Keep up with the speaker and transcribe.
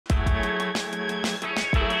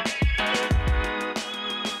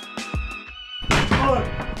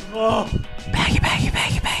Oh. Baggy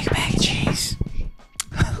cheese.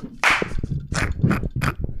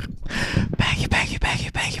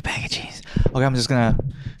 baggy cheese. Okay, I'm just gonna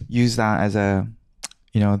use that as a,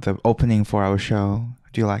 the opening for our show.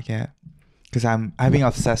 Do you like it? Because I've been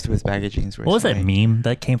obsessed with baggy jeans recently. What was that meme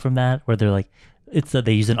that came from that? Where they're like,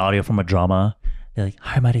 they use an audio from a drama. They're like,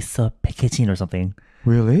 할말있어 백혜진 or something.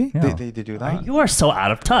 Really? Yeah. They do that? You are so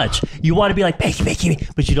out of touch. You want to be like baggy,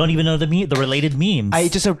 but you don't even know the related memes. I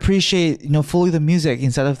just appreciate, fully the music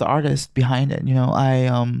instead of the artist behind it.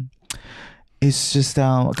 It's just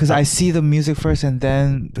because I see the music first and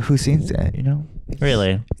then who sings it.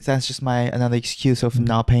 Really? That's just another excuse of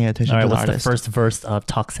not paying attention to the artist. What's the first verse of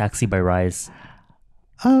 "Talk Sexy" by Rise?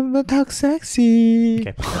 Talk sexy.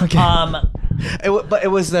 Okay. But it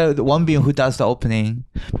was the one being who does the opening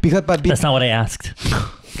that's not what I asked.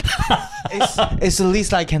 it's the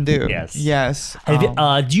least I can do. Yes.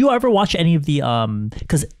 Do you ever watch any of the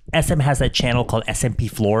because SM has that channel called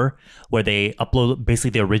SMP Floor where they upload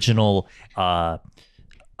basically the original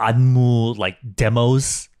안무 like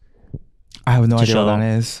demos. I have no idea what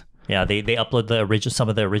that is. Yeah, they upload some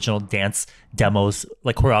of the original dance demos,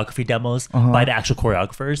 like choreography demos by the actual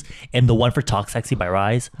choreographers. And the one for Talk Sexy by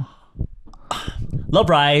Rise. Love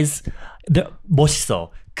Rise.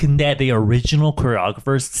 멋있어. 근데 the original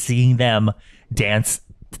choreographers, seeing them dance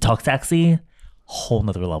Talk Sexy, whole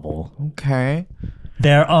nother level. Okay.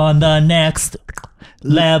 They're on the next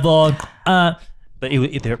level. But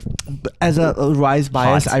as a Rise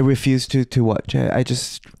bias, I refuse to watch it. I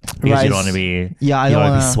just because you don't want to be I don't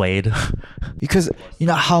want to be swayed. Because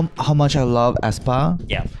how much I love aespa.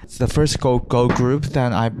 Yeah, it's the first girl group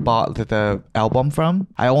that I bought the album from.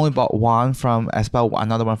 I only bought one from aespa,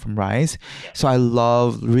 another one from Rise. So I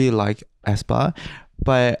really like aespa,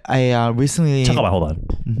 but I recently. 잠깐만, hold on.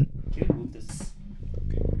 Mm-hmm. Can you move this?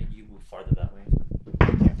 Can you move farther that way?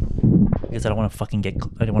 Because I don't want to fucking get.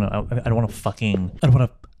 I don't want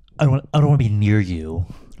to be near you.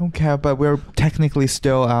 Okay, but we're technically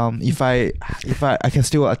still. If I can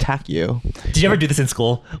still attack you. Did you ever do this in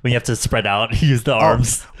school when you have to spread out, use the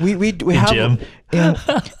arms? We have gym.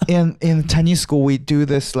 in Chinese school we do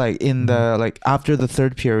this like in the after the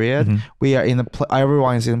third period we are in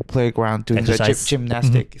everyone is in the playground doing exercise. the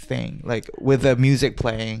gymnastic thing like with the music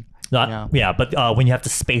playing. But when you have to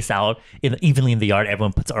space out evenly in the yard,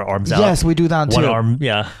 everyone puts our arms out. Yes, we do that too. One arm,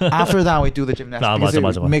 yeah. After that, we do the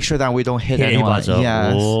gymnastics. Make sure that we don't hit anyone.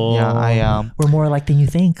 Yes. Oh. Yeah, We're more alike than you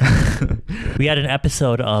think. We had an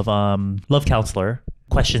episode of Love Counselor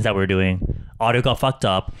questions that we were doing. Audio got fucked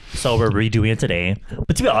up, so we're redoing it today.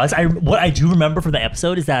 But to be honest, what I do remember from the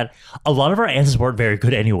episode is that a lot of our answers weren't very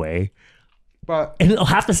good anyway. And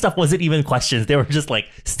half the stuff wasn't even questions; they were just like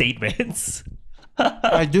statements.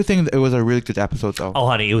 I do think it was a really good episode though. Oh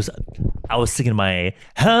honey, I was singing my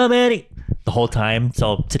how many the whole time.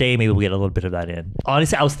 So today maybe we'll get a little bit of that in.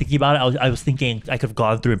 Honestly, I was thinking about it. I was thinking I could have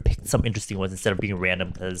gone through and picked some interesting ones instead of being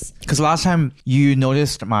random because last time you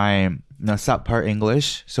noticed my subpar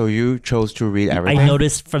English, so you chose to read everything. I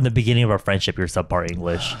noticed from the beginning of our friendship you're subpar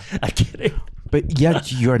English. I'm kidding. But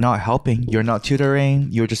yet you're not helping. You're not tutoring.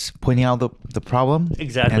 You're just pointing out the problem.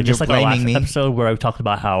 Exactly. Just like our last episode where I talked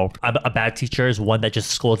about how a bad teacher is one that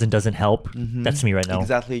just scolds and doesn't help. That's me right now.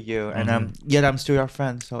 Exactly you. And yet I'm still your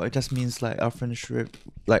friend. So it just means like our friendship,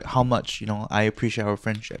 like how much, I appreciate our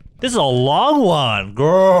friendship. This is a long one,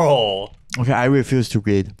 girl. Okay, I refuse to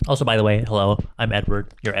read. Also, by the way, hello, I'm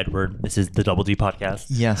Edward. You're Edward. This is the Double D podcast.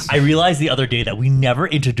 Yes. I realized the other day that we never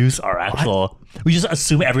introduce our actual. We just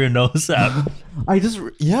assume everyone knows that.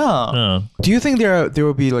 Do you think there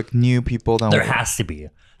will be like new people? There has to be.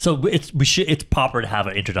 So it's proper to have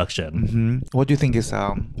an introduction. What do you think is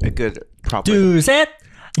a good proper? 둘, 셋.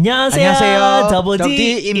 안녕하세요. Double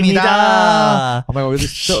D입니다. Oh my god,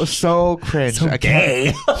 this is so cringe. So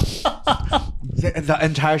gay. The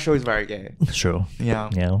entire show is very gay. True. Yeah.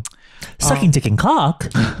 Sucking dick and cock.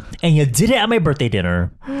 And you did it at my birthday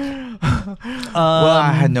dinner. Well,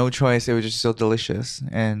 I had no choice. It was just so delicious.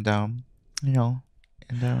 And,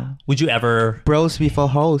 would you ever... Bros before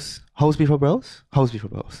hoes. Hoes before bros? Hoes before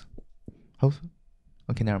bros. Hoes?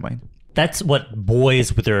 Okay, never mind. That's what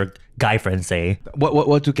boys with their guy friends say.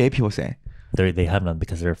 What do gay people say? They have none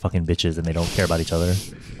because they're fucking bitches and they don't care about each other.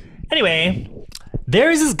 Anyway,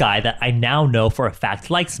 there is this guy that I now know for a fact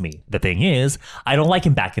likes me. The thing is, I don't like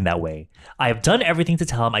him back in that way. I have done everything to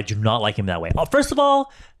tell him I do not like him that way. First of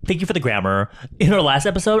all, thank you for the grammar. In our last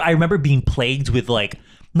episode, I remember being plagued with like,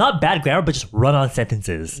 not bad grammar, but just run-on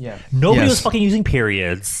sentences. Yeah. Nobody was fucking using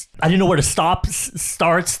periods. I didn't know where to stop,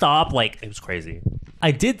 stop. Like, it was crazy.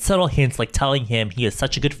 I did subtle hints like telling him he is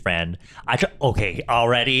such a good friend. Okay,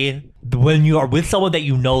 already. when you are with someone that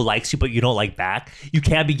you know likes you but you don't like back, you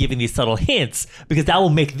can't be giving these subtle hints because that will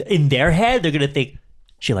make, in their head, they're gonna think,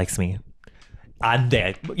 she likes me. I'm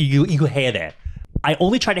there. You hear that. I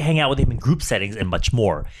only tried to hang out with him in group settings and much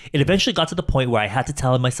more. It eventually got to the point where I had to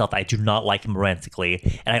tell him myself that I do not like him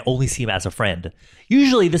romantically and I only see him as a friend.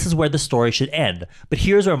 Usually this is where the story should end, but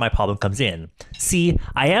here's where my problem comes in. See,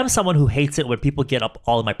 I am someone who hates it when people get up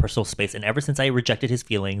all in my personal space, and ever since I rejected his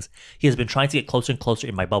feelings, he has been trying to get closer and closer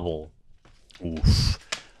in my bubble. Oof.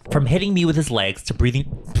 From hitting me with his legs to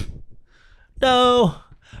breathing... No...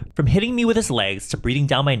 From hitting me with his legs to breathing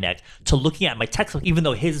down my neck to looking at my textbook even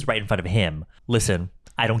though his is right in front of him. Listen,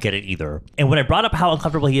 I don't get it either. And when I brought up how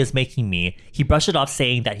uncomfortable he is making me, he brushed it off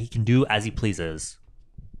saying that he can do as he pleases.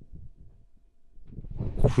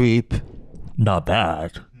 Creep. Not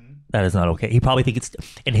bad. That is not okay. He probably thinks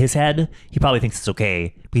it's, in his head, he probably thinks it's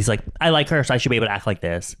okay. But he's like, I like her, so I should be able to act like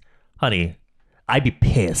this. Honey, I'd be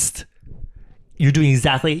pissed. You're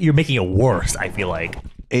making it worse, I feel like.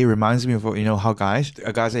 It reminds me of, you know, how guys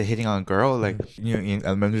are hitting on a girl, like, you know, in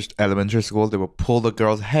elementary school, they will pull the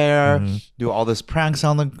girl's hair, do all these pranks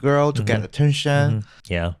on the girl to get attention.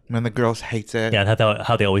 Yeah. And the girls hates it. Yeah,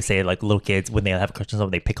 how they always say, like, little kids, when they have a crush on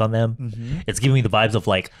someone, they pick on them. It's giving me the vibes of,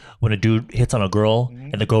 like, when a dude hits on a girl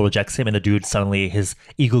and the girl rejects him and the dude suddenly, his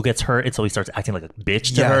ego gets hurt, and so he starts acting like a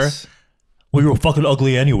bitch to her. Well, you were fucking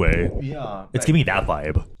ugly anyway. Yeah. It's giving me that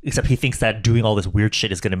vibe. Except he thinks that doing all this weird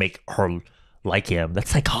shit is going to make her like him.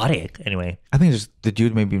 That's psychotic. Anyway. I think just the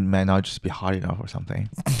dude might not just be hot enough or something.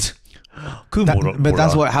 But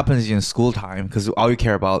that's what happens in school time, because all you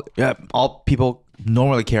care about, all people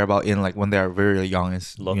normally care about in, like, when they're very young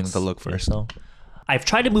is looks, you know, the look first. So. I've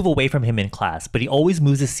tried to move away from him in class, but he always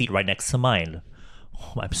moves his seat right next to mine.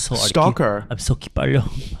 Oh, I'm so stalker. I'm so kiparyo.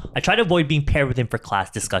 I try to avoid being paired with him for class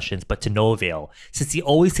discussions, but to no avail, since he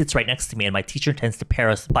always sits right next to me and my teacher tends to pair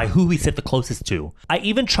us by who we sit the closest to. I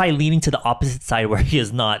even try leaning to the opposite side where he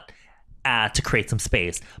is not to create some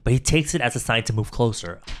space, but he takes it as a sign to move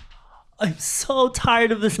closer. I'm so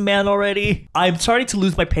tired of this man already. I'm starting to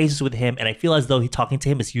lose my patience with him, and I feel as though talking to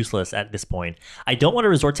him is useless at this point. I don't want to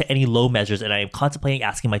resort to any low measures, and I am contemplating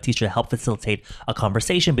asking my teacher to help facilitate a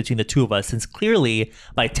conversation between the two of us, since clearly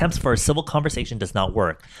my attempts for a civil conversation does not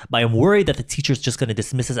work. But I am worried that the teacher is just going to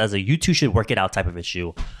dismiss us as a "you two should work it out" type of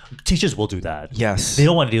issue. Teachers will do that. Yes. They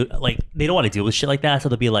don't want to deal with shit like that, so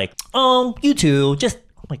they'll be like, you two just...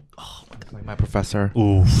 I'm like, oh my God. Like my professor.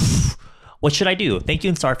 Oof. What should I do? Thank you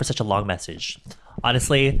and sorry for such a long message.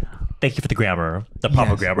 Honestly, thank you for the grammar, the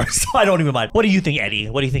proper grammar. So I don't even mind. What do you think, Eddie?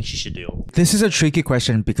 What do you think she should do? This is a tricky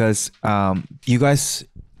question because you guys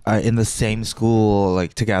are in the same school,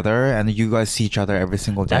 like, together, and you guys see each other every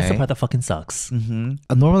single day. That's the part that fucking sucks.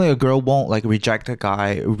 Normally a girl won't, like, reject a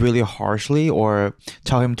guy really harshly or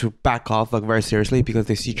tell him to back off, like, very seriously, because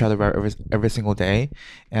they see each other every single day,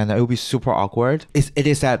 and it will be super awkward. It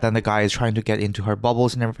is that then the guy is trying to get into her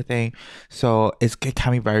bubbles and everything, so it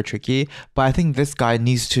can be very tricky. But I think this guy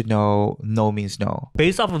needs to know no means no.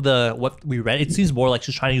 Based off of what we read, it seems more like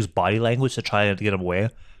she's trying to use body language to try to get him away.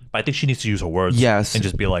 But I think she needs to use her words. Yes. And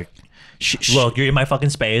just be like, look, you're in my fucking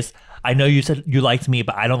space. I know you said you liked me,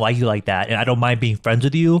 but I don't like you like that. And I don't mind being friends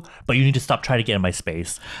with you, but you need to stop trying to get in my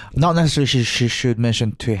space. Not necessarily she should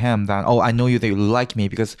mention to him that, oh, I know that you like me.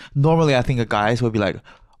 Because normally I think guys would be like,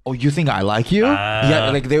 oh, you think I like you? Yeah,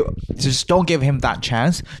 like, they just don't give him that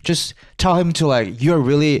chance. Just tell him to, like, you're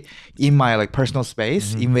really in my, like, personal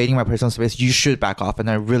space, invading my personal space. You should back off, and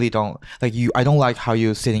I really don't like you. I don't like how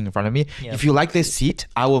you're sitting in front of me. Yeah. If you like this seat,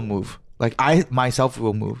 I will move. Like, I myself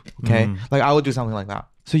will move. Okay, like, I will do something like that.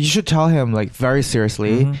 So you should tell him, like, very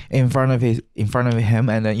seriously in front of him,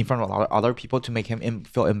 and then in front of a lot of other people to make him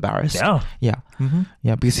feel embarrassed. Yeah,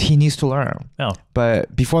 because he needs to learn. Yeah.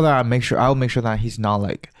 But before that, I'll make sure that he's not,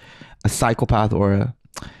 like, a psychopath or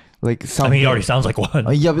like something. I mean, he already sounds like one.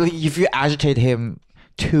 Yeah, but if you agitate him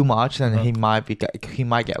too much, then he might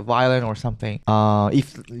get violent or something.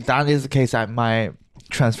 If that is the case, I might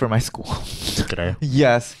transfer my school. Today.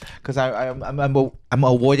 Yes, because I'm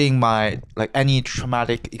avoiding my, like, any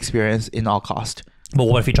traumatic experience in all cost. But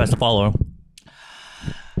what if he tries to follow her?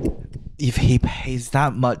 If he pays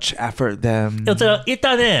that much effort, then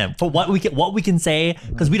for what we can say,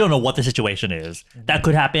 because we don't know what the situation is. That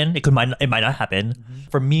could happen. It might not happen.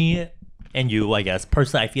 For me and you, I guess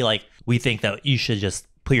personally, I feel like we think that you should just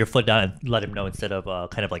put your foot down and let him know, instead of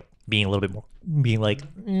kind of like being a little bit more, being like.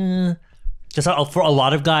 Just for a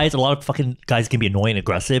lot of guys, a lot of fucking guys can be annoying and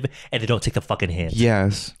aggressive, and they don't take the fucking hint.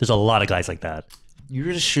 Yes. There's a lot of guys like that.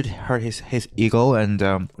 You just should hurt his ego and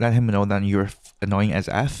let him know that you're annoying as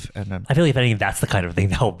F. And then I feel like if anything, that's the kind of thing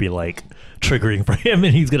that will be like triggering for him,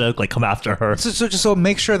 and he's gonna like come after her. so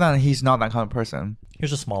make sure that he's not that kind of person.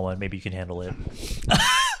 Here's a small one. Maybe you can handle it.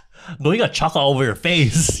 No, you got chocolate all over your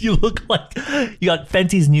face. You look like you got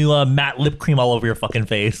Fenty's new matte lip cream all over your fucking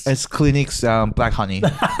face. It's Clinique's Black Honey.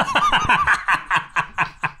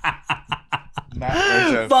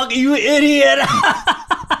 Fuck you, idiot!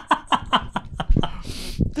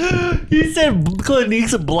 He said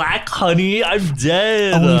Clinique's Black Honey. I'm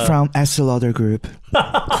dead. Only from Estee Lauder Group.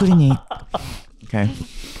 Clinique. Okay.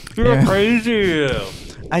 You're crazy.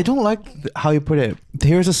 I don't like how you put it.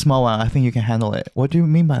 Here's a small one. I think you can handle it. What do you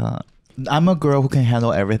mean by that? I'm a girl who can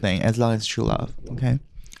handle everything as long as it's true love. Okay.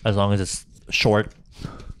 As long as it's short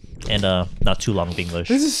and not too long of English.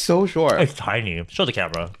 This is so short. It's tiny. Show the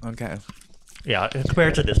camera. Okay. Yeah,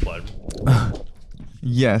 compared to this one.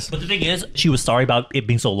 Yes. But the thing is, she was sorry about it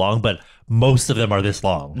being so long, but most of them are this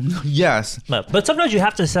long. Yes. But sometimes you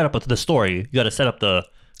have to set up the story. You got to set up the,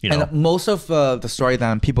 you know. And most of the story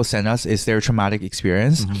that people send us is their traumatic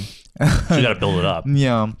experience. So you got to build it up.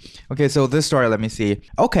 Yeah. Okay, so this story, let me see.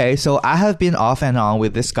 Okay, so I have been off and on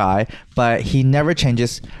with this guy, but he never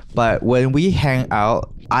changes. But when we hang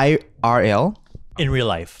out, IRL. In real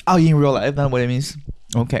life. Oh, in real life, that's what it means.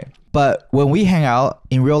 Okay. But when we hang out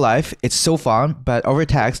in real life, it's so fun. But over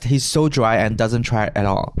text, he's so dry and doesn't try at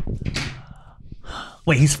all.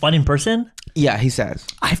 Wait, he's fun in person? Yeah, he says.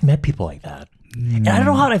 I've met people like that, and I don't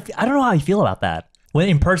know how I feel about that. When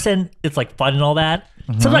in person, it's like fun and all that.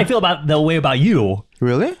 Sometimes I feel about the way about you.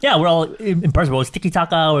 Really? Yeah, we're all in person. We're tiki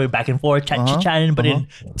taka, we're back and forth, chatting. But in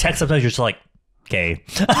text, sometimes you're just like, okay.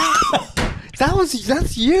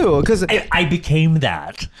 That's you, because I became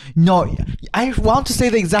that. No, I want to say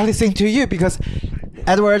the exactly same to you because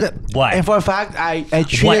Edward. What? And for a fact, I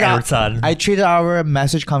treated our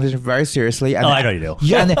message conversation very seriously. And I know you do.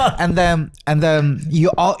 Yeah, and then you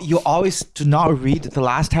always do not read the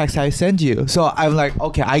last text I send you. So I'm like,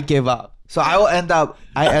 okay, I give up. So I will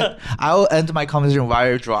end my conversation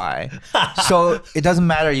very dry. So it doesn't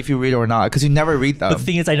matter if you read or not because you never read them. But the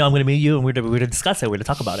thing is, I know I'm going to meet you and we're going to discuss it. We're going to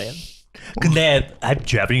talk about it. Do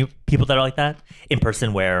you have any people that are like that in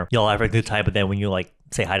person where y'all have a good time, but then when you like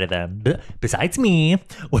say hi to them, besides me,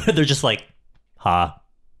 where they're just like, ha,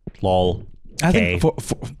 lol. I think for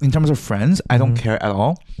in terms of friends, I don't care at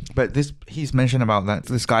all. But he's mentioned about that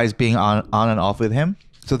this guy is being on and off with him,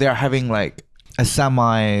 so they are having like a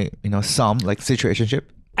semi, some like situationship.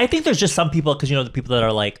 I think there's just some people because the people that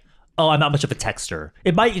are like, oh, I'm not much of a texter.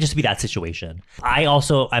 It might just be that situation.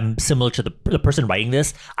 I'm similar to the person writing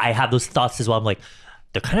this. I have those thoughts as well. I'm like,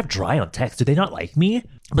 they're kind of dry on text. Do they not like me?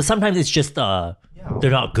 But sometimes it's just they're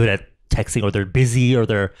not good at texting, or they're busy, or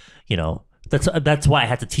they're that's why I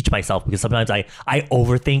had to teach myself, because sometimes I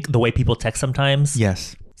overthink the way people text sometimes.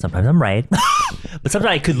 Yes. Sometimes I'm right. But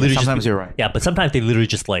sometimes I could literally sometimes you're right. Yeah, but sometimes they literally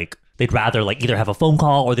just like, they'd rather like either have a phone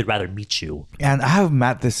call or they'd rather meet you. And I've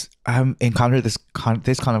encountered this kind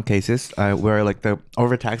of cases where like the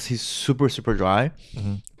over text, he's super, super dry.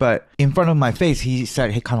 But in front of my face, he said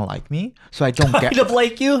he kind of liked me. So I don't get... Kind of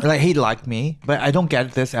like you? Like he liked me, but I don't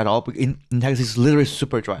get this at all. In text, he's literally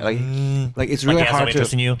super dry. Like it's really hard to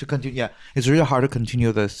continue. Yeah, it's really hard to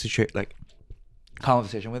continue the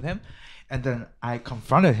conversation with him. And then I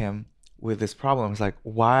confronted him with this problem. It's like,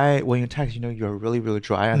 why, when you text, you're really, really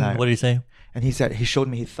dry. And what did he say? And he said, he showed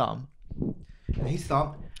me his thumb. And his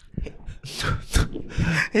thumb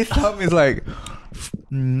is like,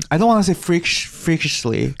 I don't want to say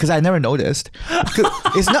freakishly, because I never noticed.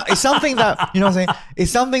 It's something that, you know what I'm saying?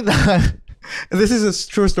 It's something that, this is a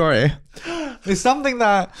true story. It's something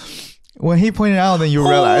that when he pointed out, then you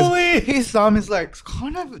realize his thumb is like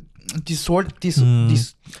kind of disordered.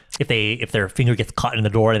 If their finger gets caught in the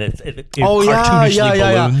door and it cartoonishly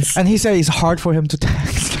balloons. And he said it's hard for him to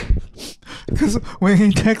text because when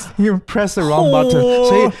he texts, he press the wrong button,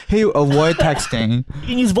 so he avoid texting. You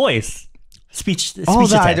can use voice, speech to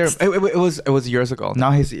text. It was years ago.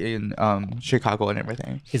 Now he's in Chicago and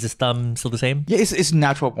everything. Is his thumb still the same? Yeah, it's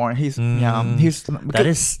natural born.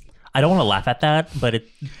 I don't want to laugh at that, but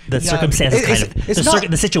the circumstances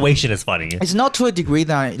the situation is funny. It's not to a degree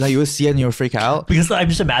that like you will see it and you'll freak out. Because I'm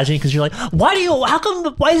just imagining, because you're like, why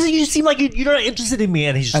does it you seem like you're not interested in me?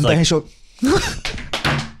 And he's just then he showed.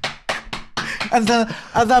 And then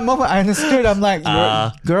at that moment I understood. I'm like,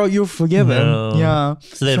 girl, you're forgiven. No. Yeah.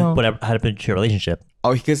 So then what happened to your relationship?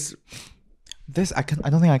 Oh, because this I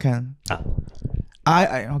don't think I can.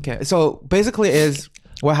 Okay. So basically is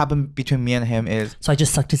what happened between me and him is So I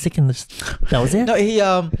just sucked his dick and that was it? no,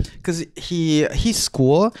 because his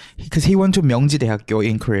school, because he went to 명지대학교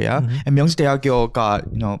in Korea, and 명지대학교 got,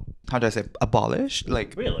 how do I say, abolished,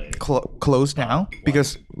 like Really? closed now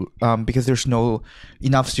because there's no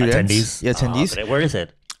enough students. Attendees? Yeah, attendees. Okay. Where is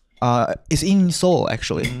it? It's in Seoul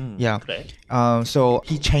actually. Yeah. Okay. So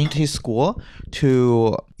he changed his school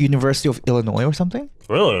to University of Illinois or something.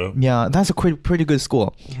 Really? Yeah, that's a pretty good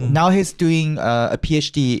school. Now he's doing a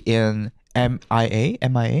PhD in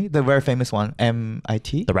MIA, the very famous one,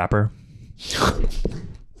 MIT. The rapper?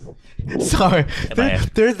 Sorry,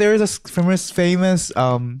 there is a famous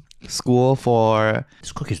school for.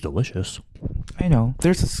 This cookie's delicious. I know.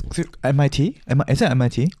 There's MIT. Is it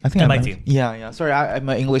MIT? I think MIT. Yeah. Sorry, I'm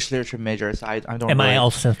an English literature major, so I don't. MI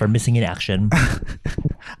also stands for missing in action.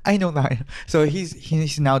 I know that. So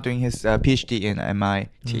he's now doing his PhD in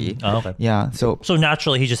MIT. Oh, okay. Yeah. So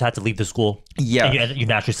naturally, he just had to leave the school. Yeah. And you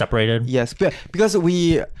naturally separated. Yes, because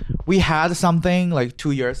we had something like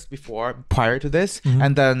 2 years prior to this,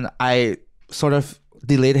 and then I sort of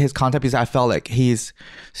deleted his contact because I felt like his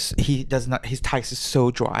text is so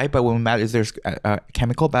dry. But when we met, there's a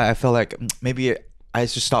chemical. But I felt like maybe I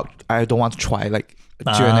should stop. I don't want to try like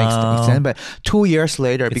to an extent. But 2 years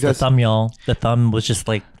later, It's because the thumb, y'all. The thumb was just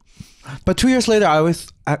like. But 2 years later,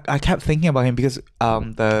 I kept thinking about him because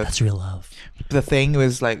That's real love. the thing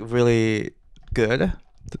was like really good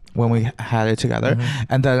when we had it together,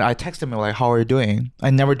 and then I texted him like, "How are you doing?" I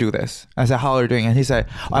never do this. I said, "How are you doing?" And he said,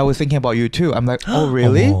 "I was thinking about you too." I'm like, "Oh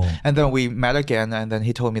really?" Oh. And then we met again, and then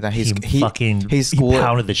he told me that He school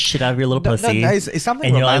pounded the shit out of your little pussy. It's something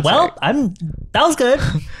and you're like, romantic. well, that was good.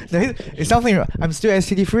 It's something. I'm still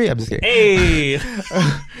STD free. I'm just kidding. Hey.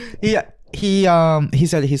 He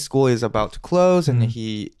said his school is about to close and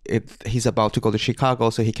he's about to go to Chicago,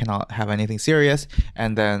 so he cannot have anything serious.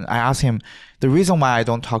 And then I asked him, the reason why I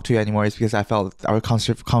don't talk to you anymore is because I felt our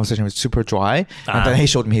conversation was super dry. And then he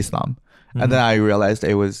showed me his thumb. And then I realized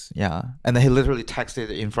it was, and then he literally texted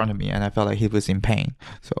in front of me, and I felt like he was in pain.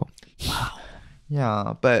 So Wow.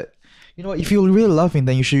 Yeah, but if you really love him,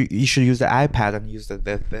 then you should use the iPad and use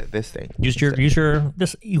this thing. Use your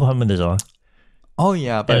this 이거 하면 되죠. Oh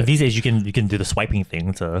yeah, but these days you can do the swiping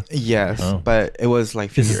thing to. Yes, but it was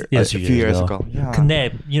like a few years ago. Yeah.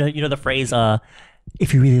 근데 you know the phrase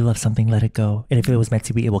if you really love something, let it go, and if it was meant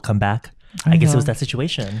to be, it will come back. I guess it was that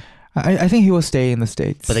situation. I think he will stay in the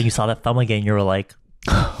States. But then you saw that thumb again, you were like,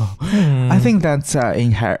 I think that's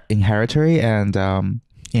inheritary and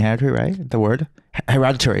inheritary, right? The word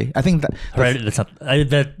hereditary. I think that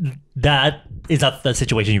that is not the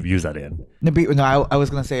situation you've used that in. No, I was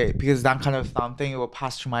gonna say, because that kind of thumb thing, it will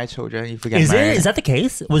pass to my children if we get married. Is that the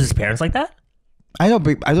case? Was his parents like that? I don't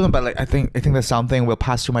know, but like I think that something will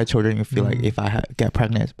pass to my children if I get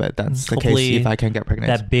pregnant. But that's the case if I can get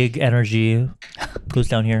pregnant. That big energy goes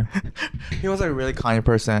down here. He was a really kind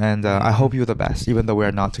person, and I hope you're the best, even though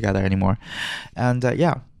we're not together anymore. And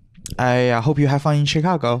I hope you have fun in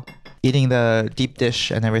Chicago, eating the deep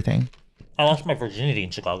dish and everything. I lost my virginity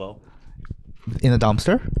in Chicago. In a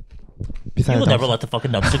dumpster? You will never let the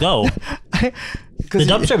fucking dumpster go. The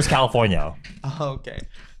dumpster was California. Oh, okay.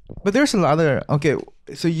 But there's another. Okay,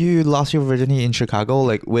 so you lost your virginity in Chicago,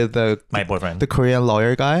 like with my boyfriend, the Korean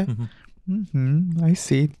lawyer guy. I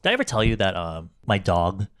see. Did I ever tell you that my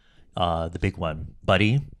dog, the big one,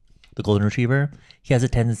 Buddy, the golden retriever, he has a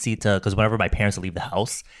tendency to, because whenever my parents leave the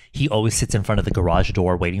house, he always sits in front of the garage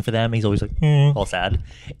door waiting for them. He's always like all sad,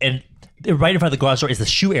 and right in front of the garage door is the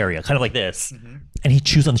shoe area, kind of like this, and he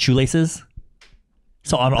chews on the shoelaces.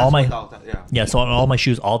 So on all my so on all my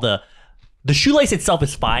shoes, all the shoelace itself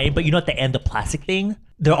is fine, but at the end, the plastic thing,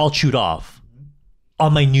 they're all chewed off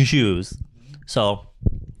on my new shoes. So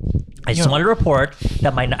I just wanted to report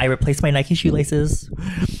that I replaced my Nike shoelaces.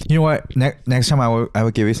 You know what? Next time I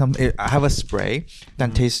will give you something. I have a spray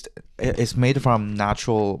that tastes. It's made from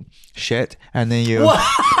natural shit, and then you.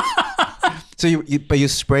 So you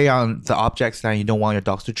spray on the objects that you don't want your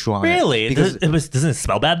dogs to chew on. Really? Because doesn't it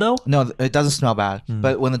smell bad though? No, it doesn't smell bad.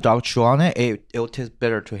 But when the dog chew on it, it will taste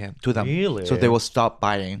bitter to them. Really? So they will stop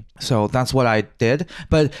biting. So that's what I did.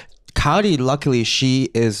 But Coyote, luckily, she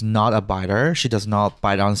is not a biter. She does not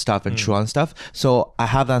bite on stuff and chew on stuff. So I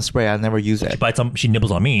have that spray. I never use it. She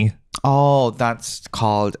nibbles on me. Oh, that's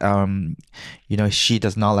called. She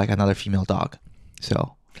does not like another female dog.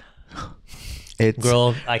 So.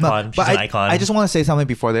 Girl icon. She's an icon. I just want to say something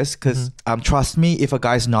before this, because trust me, if a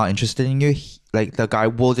guy's not interested in you, like the guy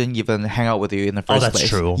wouldn't even hang out with you in the first place. Oh, that's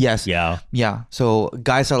true. Yes. Yeah. So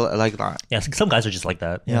guys are like that. Yeah, some guys are just like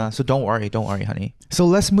that. Yeah. So don't worry, honey. So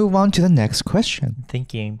let's move on to the next question.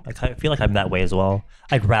 Thinking, I feel like I'm that way as well.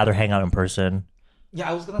 I'd rather hang out in person. Yeah,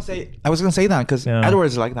 I was gonna say that because Yeah. Edward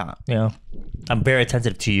is like that. Yeah. I'm very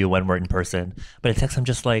attentive to you when we're in person, but in text I'm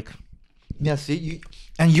just like, Yeah, see,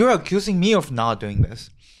 you're accusing me of not doing this.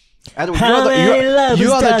 Edward, How many lovers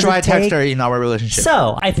you are the does dry it take? texter in our relationship.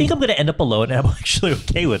 so I think I'm gonna end up alone, and I'm actually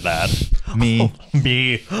okay with that. Me.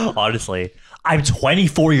 Me, honestly, I'm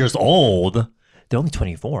 24 years old. They're only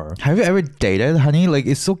 24. Have you ever dated, honey? Like,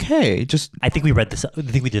 it's okay. Just I think we read this. I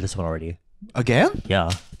think we did this one already. again?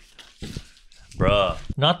 Yeah. Bruh.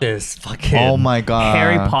 Not this fucking Oh my God.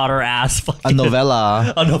 Harry Potter ass fucking A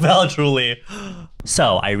novella. A novella, truly.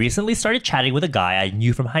 So I recently started chatting with a guy I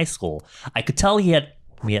knew from high school. I could tell he had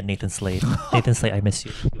me at Nathan Slade. Nathan Slade, I miss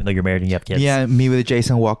you. Even though you're married and you have kids. Yeah, me with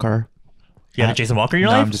Jason Walker. You had a Jason Walker in your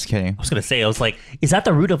No, life? I'm just kidding. I was gonna say, I was like, is that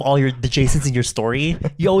the root of all the Jasons in your story?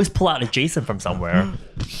 You always pull out a Jason from somewhere.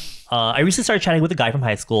 I recently started chatting with a guy from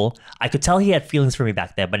high school. I could tell he had feelings for me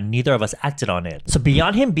back then, but neither of us acted on it. So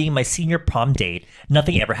beyond him being my senior prom date,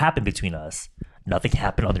 nothing ever happened between us. Nothing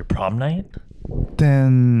happened on your prom night?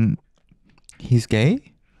 Then he's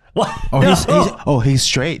gay? What? Oh, he's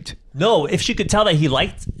straight. No, if she could tell that he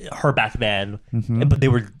liked her back then, but they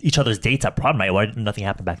were each other's dates at prom night, why nothing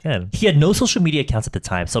happened back then? He had no social media accounts at the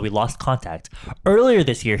time, so we lost contact. Earlier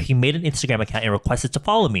this year, he made an Instagram account and requested to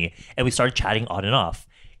follow me, and we started chatting on and off.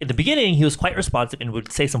 In the beginning, he was quite responsive and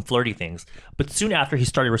would say some flirty things, but soon after, he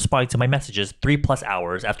started responding to my messages 3+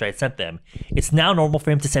 hours after I sent them. It's now normal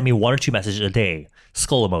for him to send me 1 or 2 messages a day.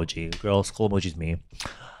 Skull emoji. Girl, skull emoji's me.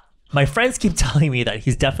 My friends keep telling me that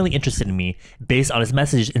he's definitely interested in me based on his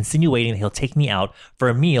message insinuating that he'll take me out for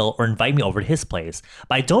a meal or invite me over to his place.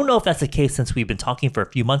 But I don't know if that's the case since we've been talking for a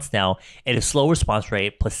few months now and his slow response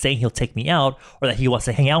rate plus saying he'll take me out or that he wants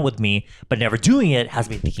to hang out with me but never doing it has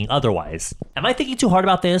me thinking otherwise. Am I thinking too hard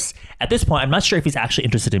about this? At this point, I'm not sure if he's actually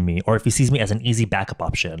interested in me or if he sees me as an easy backup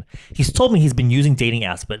option. He's told me he's been using dating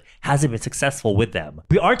apps but hasn't been successful with them.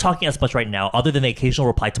 We aren't talking as much right now other than the occasional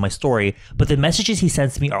reply to my story, but the messages he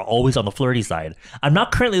sends me are always on the flirty side. I'm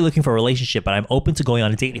not currently looking for a relationship, but I'm open to going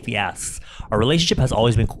on a date if he asks. Our relationship has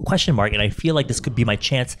always been question mark, and I feel like this could be my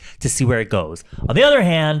chance to see where it goes. On the other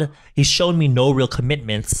hand, he's shown me no real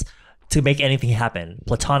commitments to make anything happen,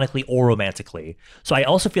 platonically or romantically. So I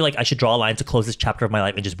also feel like I should draw a line to close this chapter of my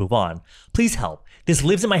life and just move on. Please help. This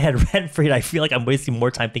lives in my head rent-free, and I feel like I'm wasting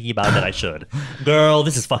more time thinking about it than I should. Girl,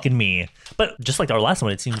 this is fucking me. But just like our last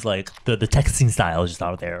one, it seems like the texting style is just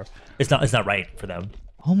not there. It's not right for them.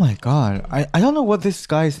 Oh my God. I don't know what this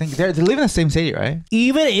guy is thinking. They live in the same city, right?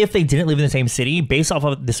 Even if they didn't live in the same city, based off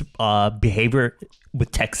of this behavior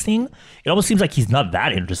with texting, it almost seems like he's not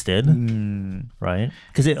that interested, right?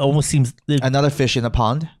 Because it almost seems Another fish in the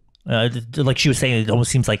pond. like she was saying, it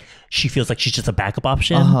almost seems like she feels like she's just a backup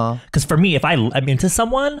option. Uh-huh. Because for me, if I'm into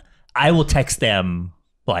someone, I will text them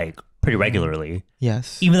like pretty regularly.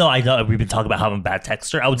 Yes. Even though I know we've been talking about how I'm a bad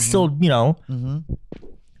texter, I would still,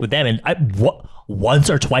 with them, and once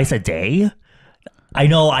or twice a day. I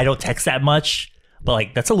know I don't text that much, but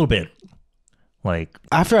like that's a little bit like.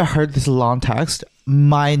 After I heard this long text,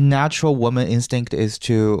 my natural woman instinct is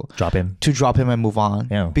to Drop him. And move on.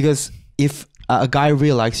 Yeah. Because if a guy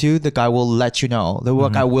really likes you, the guy will let you know. The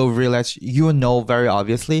guy will realize you know very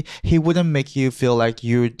obviously. He wouldn't make you feel like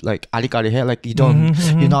you like aligari, like you don't,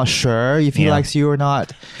 you're not sure if he likes you or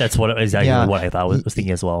not. That's what exactly what I thought was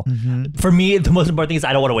thinking as well. For me, the most important thing is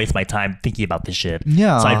I don't want to waste my time thinking about this shit.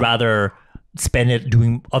 Yeah. So I'd rather spend it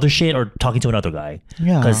doing other shit or talking to another guy.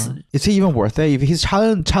 Yeah. Because is he even worth it? If he's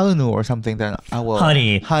Chalenu or something, then I will.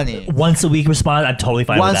 honey, once a week response, I'm totally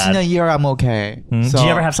fine with that. Once in a year, I'm okay. So, Did you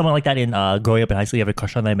ever have someone like that in growing up in high school? You have a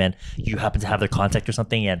crush on them and you happen to have their contact or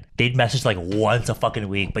something, and they'd message like once a fucking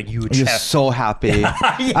week, but you would You're so happy. Yeah.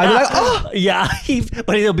 I'd be like, oh. Yeah,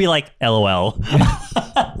 but he'll be like, LOL.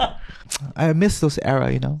 I miss those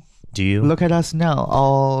era, you know. Do you? Look at us now.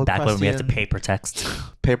 All Back when we had to question- paper text.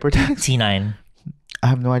 paper text. T9. I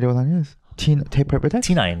have no idea what that is. Paper text.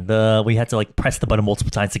 T9. We had to like press the button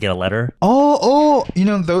multiple times to get a letter. Oh, you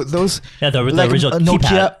know those. Yeah, the like original Nokia.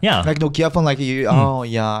 keypad. Yeah. like Nokia phone. Like you. Oh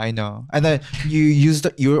yeah, I know. And then you use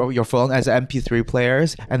your phone as MP3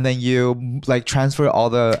 players, and then you like transfer all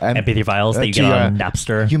the MP3 files that you to get on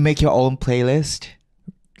Napster. You make your own playlist.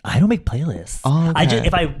 I don't make playlists. Oh, okay. I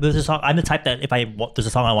just there's a song. I'm the type that if there's a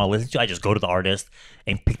song I want to listen to, I just go to the artist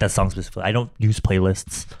and pick that song specifically. I don't use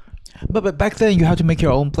playlists. But back then you had to make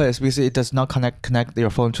your own playlist because it does not connect your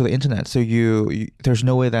phone to the internet. So you there's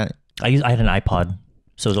no way that I had an iPod,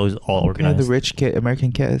 so it was always all organized. the rich kid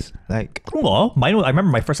American kids like. Cool. I remember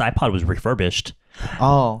my first iPod was refurbished.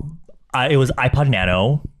 Oh, It was iPod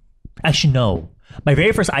Nano. Actually, no. My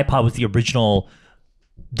very first iPod was the original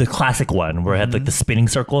the classic one where it had like the spinning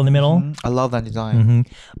circle in the middle. I love that design.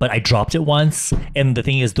 But I dropped it once, and the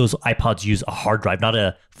thing is, those iPods use a hard drive, not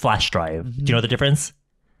a flash drive. Do you know the difference?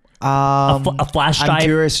 A flash drive. I'm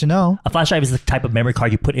curious to know. A flash drive is the type of memory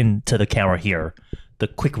card you put into the camera here, the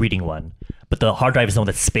quick reading one. But the hard drive is the one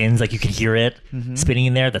that spins, like you can hear it spinning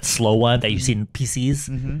in there. That slow one that you see in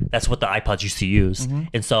PCs. That's what the iPods used to use.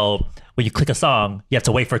 And so when you click a song, you have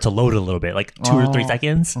to wait for it to load a little bit, like 2 or 3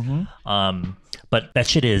 seconds. But that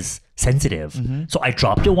shit is sensitive. So I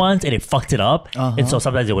dropped it once and it fucked it up. And so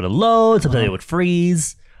sometimes it would load, sometimes it would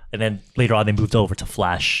freeze. And then later on, they moved over to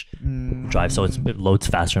flash drive, so it loads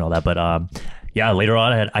faster and all that. But yeah, later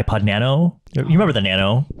on, I had iPod Nano. You remember the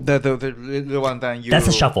Nano? The one that you... That's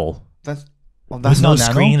a shuffle. That's There's no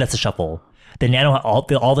Nano? screen. That's a shuffle. The Nano,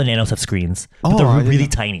 all the Nanos have screens, but they're really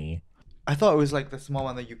tiny. I thought it was like the small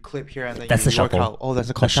one that you clip here and then that's you the work shuffle. out. Oh, that's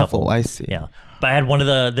a shuffle. I see. Yeah, but I had one of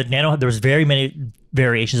the Nano. There was very many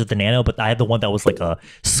variations of the Nano, but I had the one that was like a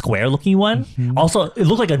square looking one. Also, it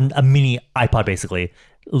looked like a mini iPod basically.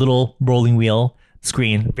 Little rolling wheel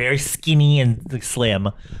screen, very skinny and like, slim.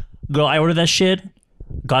 Girl, I ordered that shit,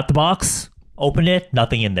 got the box, opened it,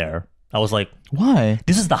 nothing in there. I was like, why?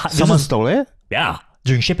 This is Someone stole it? Yeah,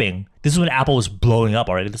 during shipping. This is when Apple was blowing up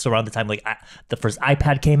already. This is around the time like the first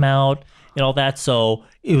iPad came out and all that. So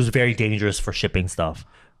it was very dangerous for shipping stuff.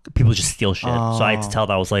 People just steal shit. So I had to tell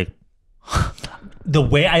them, I was like, the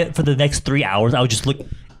way for the next 3 hours, I would just look.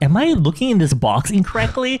 Am I looking in this box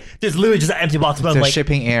incorrectly? There's literally just an empty box. But I'm like,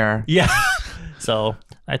 shipping error. Yeah. So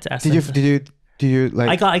I had to ask. Did you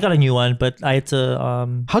like? I got a new one, but I had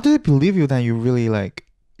to. How did they believe you that you really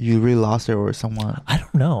lost it or someone? I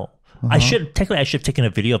don't know. I should have taken a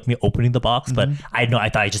video of me opening the box, but I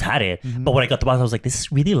thought I just had it. But when I got the box, I was like, this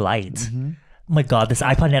is really light. Oh my god, this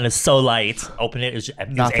iPod Nano is so light. Open it, it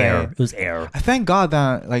was air. It was air. I thank God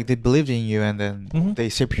that like they believed in you and then they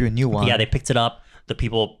shipped you a new one. Yeah, they picked it up.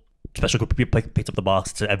 The special group of people picked up the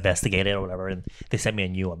box to investigate it or whatever, and they sent me a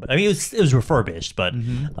new one. But I mean, it was refurbished. But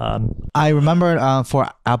I remember for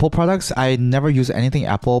Apple products, I never used anything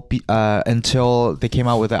Apple until they came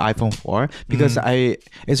out with the iPhone 4 because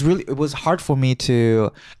it was hard for me to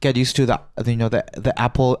get used to the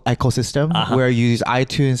Apple ecosystem where you use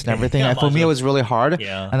iTunes and everything. And for me, it was really hard.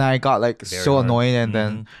 Yeah. And I got like very so hard. Annoyed. And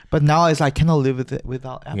then, but now it's like I cannot live with it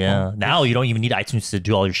without Apple. Yeah. Now you don't even need iTunes to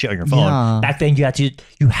do all your shit on your phone. Yeah. Back then, you had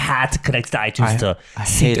to connect to iTunes to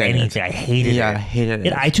sync anything. I hated it. Yeah, I hated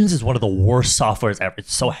it. And iTunes is one of the worst softwares ever.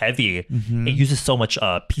 It's so heavy. It uses so much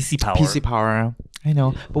PC power. PC power. I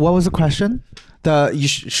know. But what was the question? The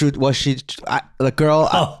girl.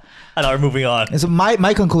 Oh, I know. We're moving on. So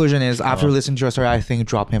my conclusion is after listening to your story, I think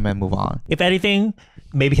drop him and move on. If anything,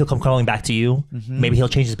 maybe he'll come crawling back to you. Maybe he'll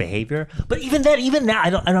change his behavior. But even now,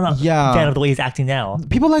 I don't know. Yeah. Fan of the way he's acting now.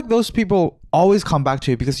 People like those people always come back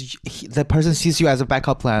to you because the person sees you as a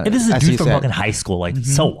backup plan. And this is a dude from fucking high school. Like,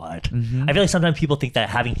 so what? I feel like sometimes people think that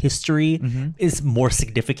having history is more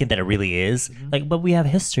significant than it really is. Like, but we have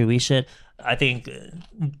history. We should. I think,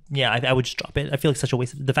 I would just drop it. I feel like such a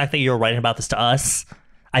waste. The fact that you're writing about this to us,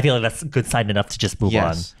 I feel like that's a good sign enough to just move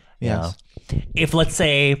on. Yes. If let's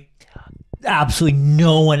say absolutely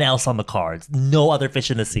no one else on the cards, no other fish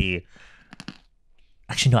in the sea.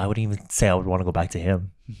 Actually, no, I wouldn't even say I would want to go back to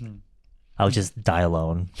him. I would just die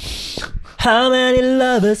alone. How many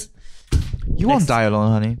lovers? You won't die alone,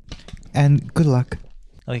 honey. And good luck.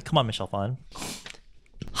 Okay, come on, Michelle Phan.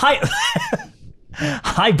 Hi.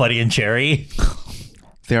 Hi, Buddy and Cherry.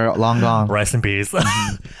 They're long gone. Rest in peace.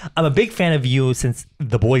 I'm a big fan of you since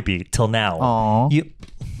The Boy Beat till now. Aww.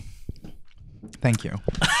 Thank you.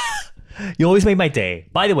 You always make my day.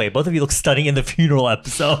 By the way, both of you look stunning in the funeral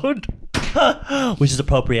episode, which is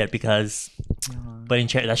appropriate because Buddy and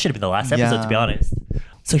Cherry, that should have been the last episode, to be honest.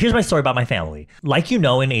 So here's my story about my family. Like you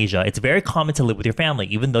know, in Asia, it's very common to live with your family,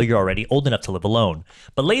 even though you're already old enough to live alone.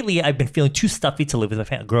 But lately, I've been feeling too stuffy to live with my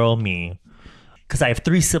family. Girl, me. Because I have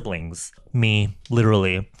 3 siblings. Me,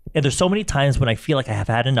 literally. And there's so many times when I feel like I have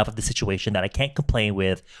had enough of the situation that I can't complain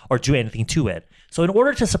with or do anything to it. So in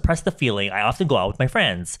order to suppress the feeling, I often go out with my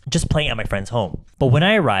friends, just playing at my friend's home. But when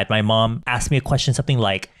I arrived, my mom asked me a question, something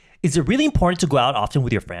like, is it really important to go out often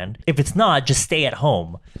with your friend? If it's not, just stay at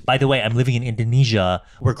home. By the way, I'm living in Indonesia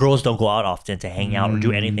where girls don't go out often to hang out or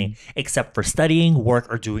do anything except for studying, work,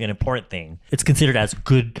 or doing an important thing. It's considered as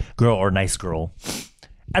good girl or nice girl.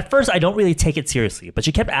 At first, I don't really take it seriously, but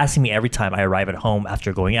she kept asking me every time I arrive at home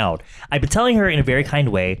after going out. I've been telling her in a very kind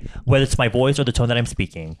way, whether it's my voice or the tone that I'm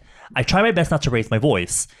speaking. I try my best not to raise my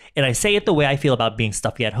voice, and I say it the way I feel about being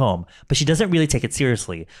stuffy at home, but she doesn't really take it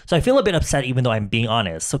seriously. So I feel a bit upset even though I'm being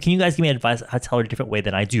honest. So can you guys give me advice how to tell her a different way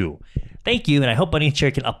than I do? Thank you, and I hope Bunny and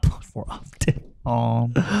Cherry can upload more often.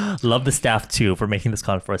 Love the staff too for making this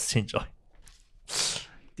content for us to enjoy.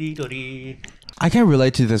 I can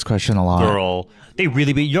relate to this question a lot. Girl, they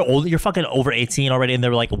really be. You're old. You're fucking over 18 already, and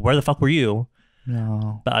they're like, "Where the fuck were you?"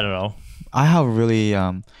 No, But I don't know. I have really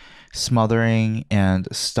smothering and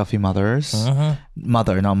stuffy mothers.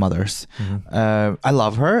 Mother, not mothers. I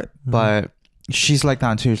love her, but she's like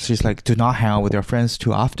that too. She's like, do not hang out with your friends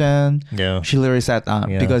too often. Yeah. She literally said that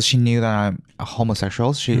because she knew that I'm a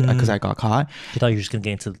homosexual. Because I got caught. She thought you were just gonna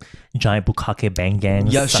get into giant bukkake bang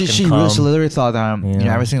gangs. Yeah, she literally thought that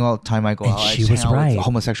every single time I go out, I she just was hang out right. with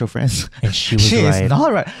homosexual friends. And she was she right. is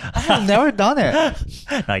not right. I have never done it.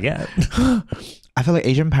 Not yet. I feel like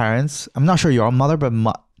Asian parents. I'm not sure your mother, but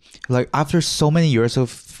like after so many years of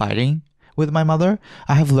fighting with my mother,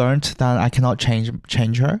 I have learned that I cannot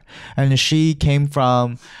change her. And she came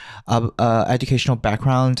from a educational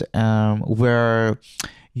background where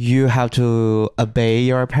you have to obey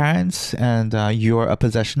your parents and you're a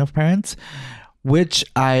possession of parents, which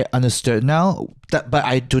I understood now, but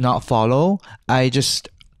I do not follow. I just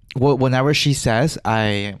whenever she says,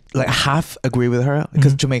 I like half agree with her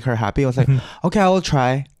because to make her happy. I was like, okay, I will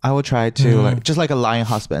try to like just like a lying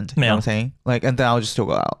husband. You know what I'm saying? Like, and then I'll just still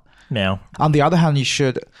go out. No. On the other hand, you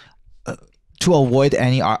should to avoid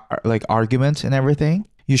any like argument and everything,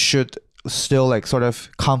 you should still like sort of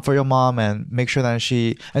comfort your mom and make sure that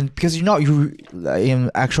she, and because you're not, you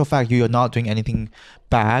in actual fact you're not doing anything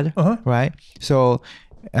bad, right? So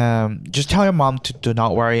just tell your mom to do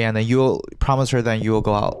not worry, and then you'll promise her that you will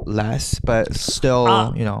go out less, but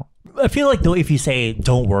still, you know. I feel like though, if you say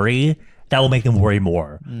don't worry, that will make them worry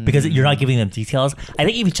more because you're not giving them details. I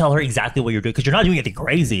think if you tell her exactly what you're doing, because you're not doing anything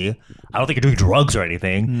crazy. I don't think you're doing drugs or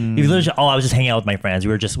anything. If you literally, I was just hanging out with my friends.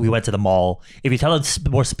 We went to the mall. If you tell her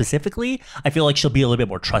more specifically, I feel like she'll be a little bit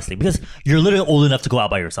more trusting because you're literally old enough to go out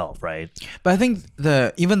by yourself, right? But I think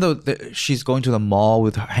even though she's going to the mall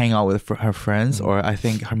with hang out with her friends, or I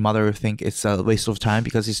think her mother would think it's a waste of time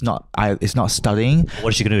because it's not studying.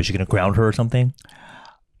 What is she gonna do? Is she gonna ground her or something?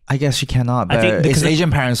 I guess she cannot, but it's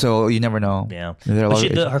Asian parents, so you never know. Yeah.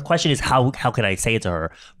 Her question is, how can I say it to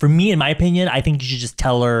her? For me, in my opinion, I think you should just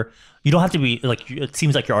tell her. You don't have to be like, it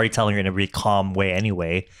seems like you're already telling her in a really calm way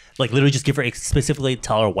anyway. Like literally just give her, specifically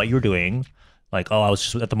tell her what you're doing. Like, oh, I was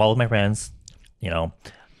just at the mall with my friends. You know,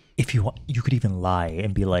 if you want, you could even lie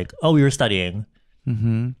and be like, oh, we were studying.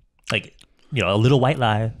 Like, you know, a little white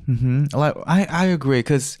lie. Like I agree,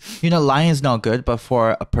 because lying is not good, but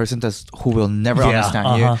for a person who will never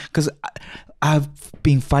understand you, because I've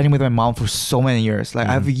been fighting with my mom for so many years. Like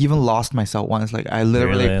I've even lost myself once. Like I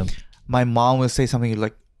literally, my mom would say something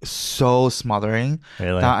like so smothering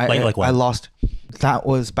that I lost. That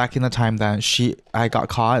was back in the time that I got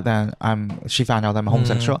caught. Then she found out that I'm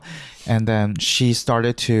homosexual, and then she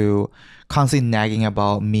started to constantly nagging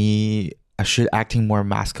about me. Acting more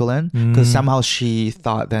masculine, because somehow she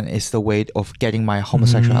thought that it's the way of getting my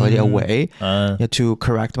homosexuality away, to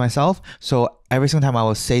correct myself. So every single time I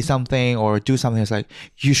would say something or do something, it's like,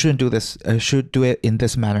 you shouldn't do this, should do it in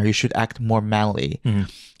this manner, you should act more manly.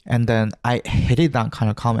 And then I hated that kind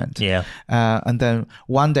of comment. And then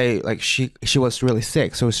one day, like she was really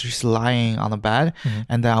sick, so she's lying on the bed,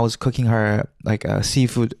 and then I was cooking her like a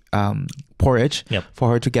seafood porridge for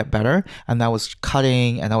her to get better, and I was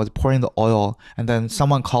cutting and I was pouring the oil, and then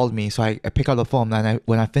someone called me, so I pick up the phone, and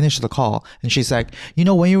when I finished the call, and she's like,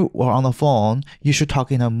 when you were on the phone, you should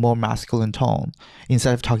talk in a more masculine tone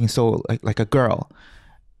instead of talking so like a girl.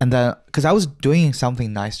 And then, because I was doing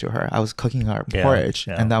something nice to her, I was cooking her porridge,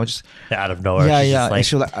 and I was just out of nowhere,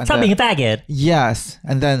 she's like, stop being a faggot. Yes,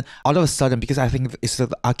 and then all of a sudden, because I think it's the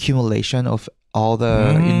accumulation of all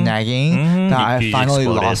the nagging that I finally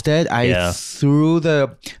lost it. I threw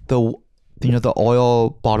the oil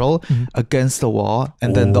bottle against the wall,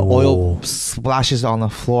 and then the oil splashes on the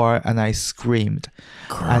floor, and I screamed.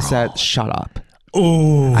 I said, "Shut up."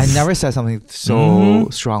 I never said something so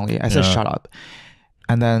strongly. I said, "Shut up."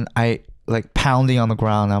 And then I like pounding on the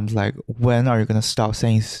ground. I'm like, when are you gonna stop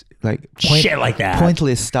saying like shit like that,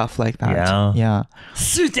 pointless stuff like that? Yeah.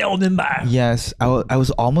 Yes, I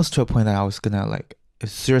was almost to a point that I was gonna like,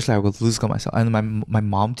 seriously, I would lose myself. And my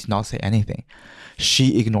mom did not say anything.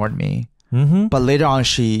 She ignored me. But later on,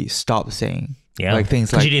 she stopped saying like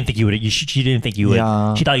things like, she didn't think you would. She didn't think you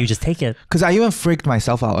would. She thought you would just take it. Because I even freaked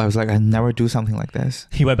myself out. I was like, I never do something like this.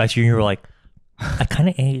 He went back to you and you were like, I kind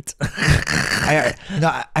of ate.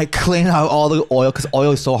 I cleaned out all the oil, because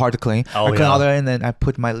oil is so hard to clean. I cleaned all that, and then I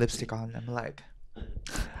put my lipstick on. I'm like,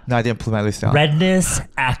 no, I didn't put my lipstick on. Redness,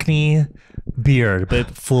 acne, beard, but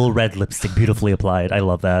full red lipstick, beautifully applied. I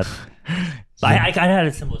love that. I had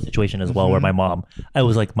a similar situation as well, where my mom, I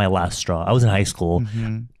was like my last straw. I was in high school.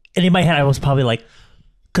 And in my head, I was probably like,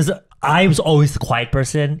 because I was always the quiet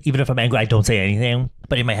person. Even if I'm angry, I don't say anything.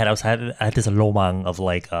 But in my head, I had this lomang of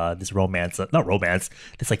like this romance, not romance,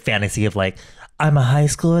 this like fantasy of like, I'm a high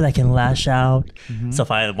schooler that can lash out. So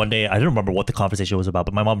one day, I don't remember what the conversation was about,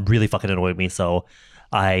 but my mom really fucking annoyed me. So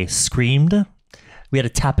I screamed. We had a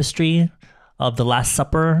tapestry of the Last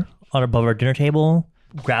Supper on above our dinner table,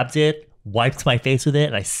 grabbed it, wiped my face with it,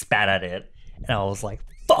 and I spat at it. And I was like,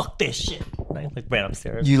 fuck this shit. And I like ran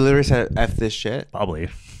upstairs. You literally said F this shit? Probably.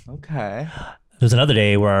 Okay. There was another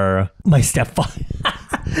day where my stepfather,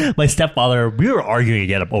 we were arguing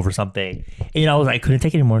again over something. And I couldn't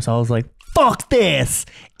take it anymore. So I was like, fuck this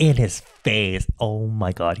in his face. Oh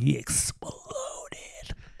my God. He exploded.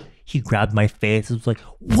 He grabbed my face. It was like,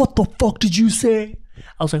 what the fuck did you say?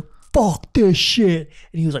 I was like, fuck this shit.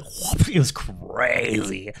 And he was like, whoop. It was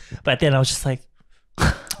crazy. But then I was just like,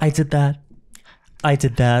 I did that.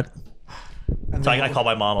 So I called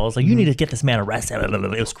my mom. I was like, you need to get this man arrested.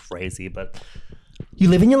 It was crazy, but you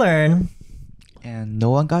live and you learn. And no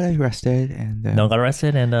one got arrested. And no one got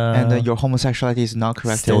arrested. And your homosexuality is not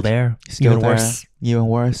corrected. Still there. Still Even there. worse. Even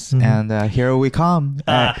worse. And here we come.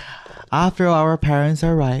 After our parents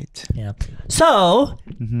are right. Yeah. So,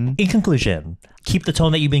 in conclusion, keep the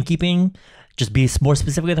tone that you've been keeping. Just be more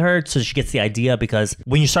specific with her so she gets the idea, because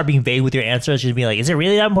when you start being vague with your answers, she'll be like, is it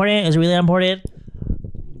really that important? Is it really that important?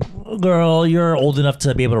 Girl, you're old enough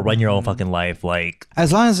to be able to run your own fucking life. Like,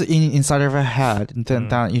 as long as inside of her head, then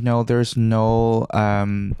that there's no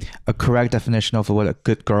a correct definition of what a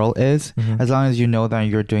good girl is. As long as you know that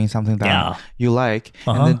you're doing something that you like,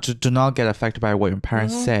 and then do not get affected by what your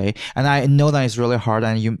parents say. And I know that it's really hard,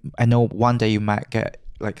 and I know one day you might get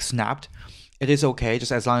like snapped. It is okay,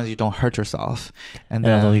 just as long as you don't hurt yourself. And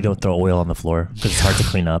then you don't throw oil on the floor, because it's hard to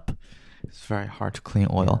clean up. It's very hard to clean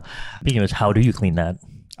oil. Speaking of which, how do you clean that?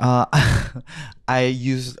 I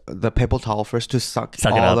use the paper towel first to suck it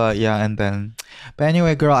all up. and then. But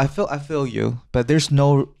anyway, girl, I feel you. But there's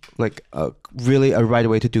no like really a right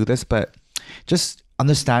way to do this. But just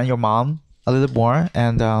understand your mom a little more,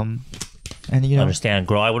 and understand,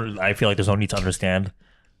 girl. I feel like there's no need to understand.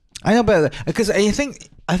 I know, but because I think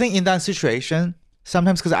in that situation,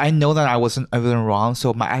 sometimes because I know that I wasn't wrong,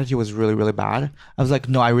 so my attitude was really, really bad. I was like,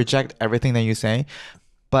 no, I reject everything that you say.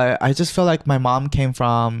 But I just feel like my mom came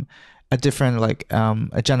from a different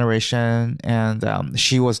a generation, and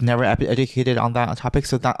she was never educated on that topic.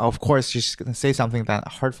 So that of course she's gonna say something that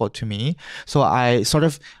hurtful to me. So I sort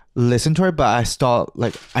of listen to her, but I still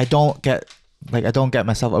I don't get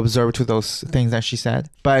myself absorbed to those things that she said.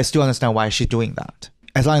 But I still understand why she's doing that.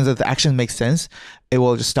 As long as the action makes sense, it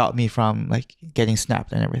will just stop me from getting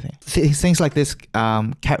snapped and everything. Things like this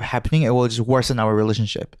kept happening. It will just worsen our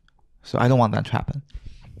relationship. So I don't want that to happen.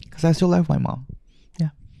 Because I still love my mom. Yeah.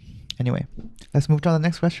 Anyway, let's move on to the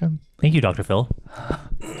next question. Thank you, Dr. Phil.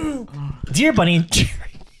 Dear Bunny and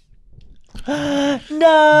Cherry.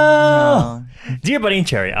 No. Dear Bunny and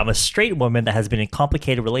Cherry, I'm a straight woman that has been in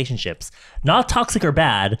complicated relationships. Not toxic or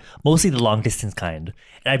bad, mostly the long distance kind.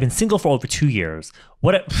 And I've been single for over 2 years.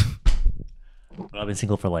 I've been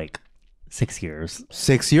single for 6 years.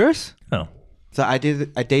 6 years? Oh. So I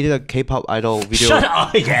dated a K-pop idol video. Shut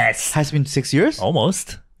up, yes. Has been 6 years?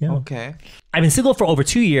 Almost. Yeah. Okay. I've been single for over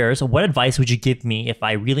 2 years. What advice would you give me if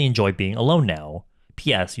I really enjoy being alone now?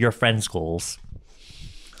 P.S. Your friend's goals.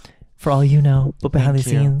 For all you know, but behind the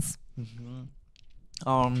scenes.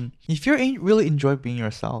 If you really enjoy being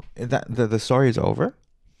yourself, that the story is over?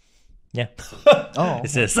 Yeah. Oh.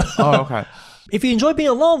 It's this. Oh, okay. If you enjoy being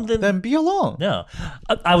alone, then be alone. No.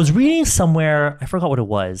 I was reading somewhere, I forgot what it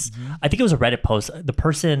was. I think it was a Reddit post. The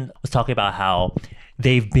person was talking about how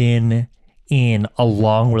they've been in a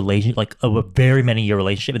long relationship, a very many year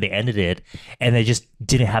relationship, and they ended it, and they just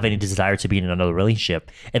didn't have any desire to be in another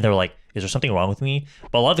relationship. And they were like, is there something wrong with me?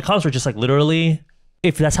 But a lot of the comments were just literally,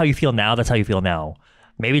 if that's how you feel now, that's how you feel now.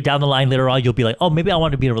 Maybe down the line later on, you'll be like, oh, maybe I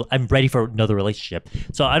want to be, I'm ready for another relationship.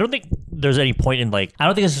 So I don't think there's any point in I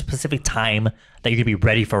don't think there's a specific time that you're going to be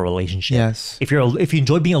ready for a relationship. Yes. If you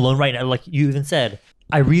enjoy being alone right now, like you even said,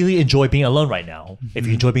 I really enjoy being alone right now. If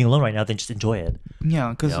you enjoy being alone right now, then just enjoy it.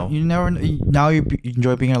 Yeah, because you never, now you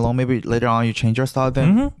enjoy being alone. Maybe later on you change your thought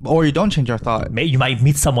then, or you don't change your thought. Maybe you might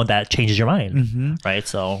meet someone that changes your mind, right?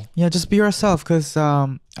 So yeah, just be yourself, because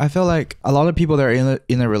I feel like a lot of people that are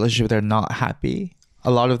in a relationship, they're not happy. A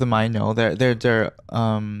lot of them I know, they're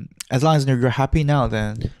as long as you're happy now,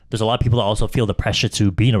 then there's a lot of people that also feel the pressure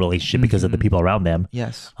to be in a relationship because of the people around them.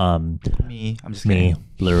 Yes. Me, I'm just me, kidding.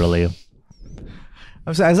 literally.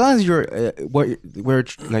 So as long as you're where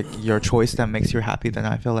like your choice that makes you happy, then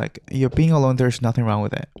I feel like you're being alone. There's nothing wrong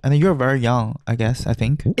with it. And you're very young, I guess. I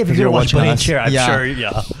think If you're watching Bunny and Chair, I'm sure.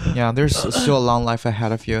 Yeah. There's still a long life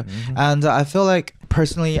ahead of you, and I feel like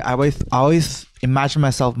personally, I always imagine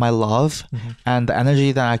myself, my love, and the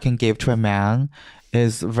energy that I can give to a man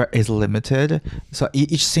is limited. So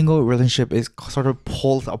each single relationship is sort of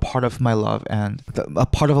pulls a part of my love and a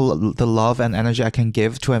part of the love and energy I can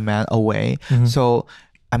give to a man away. So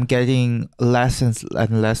I'm getting less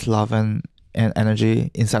and less love and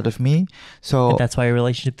energy inside of me. So and that's why your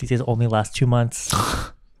relationship these days only lasts 2 months.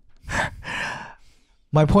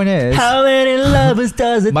 My point is, how many lovers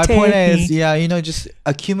does it my take? point is, just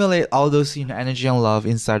accumulate all those energy and love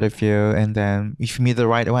inside of you, and then if you meet the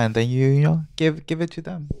right one, then you give it to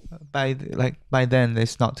them. By then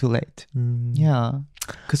it's not too late. Yeah,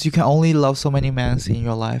 because you can only love so many men in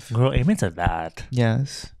your life. Girl, amen to that.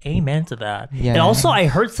 Yes, amen to that. Yeah. And also, I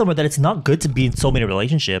heard somewhere that it's not good to be in so many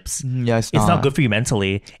relationships. Yeah, it's not good for you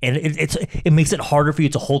mentally, and it makes it harder for you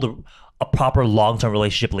to hold a proper long-term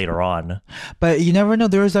relationship later on. But you never know.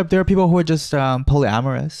 There are people who are just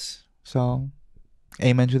polyamorous. So,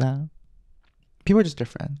 amen to that. People are just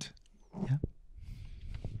different. Yeah.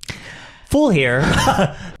 Fool here.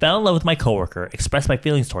 Fell in love with my coworker, expressed my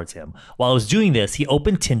feelings towards him. While I was doing this, he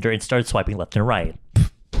opened Tinder and started swiping left and right.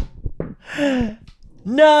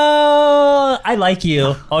 No, I like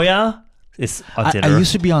you. Oh yeah? It's on Tinder. I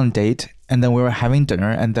used to be on a date, and then we were having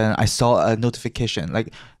dinner, and then I saw a notification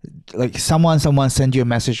like someone sent you a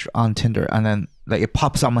message on Tinder, and then like it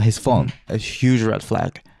pops up on his phone. A huge red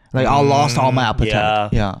flag. Like I lost all my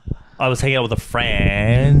appetite. Yeah. I was hanging out with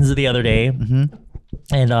friends the other day,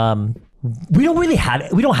 and we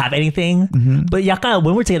don't have anything, but 약간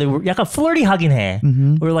when we're together, we're 약간 flirty hugging hair.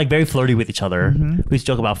 We're like very flirty with each other. We just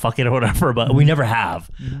joke about fucking or whatever, but we never have.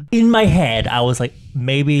 In my head, I was like,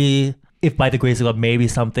 maybe if by the grace of God, maybe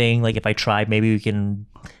something, like if I try, maybe we can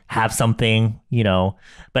have something,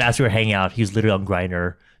 But as we were hanging out, he was literally on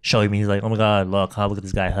Grindr showing me, he's like, oh my God, look at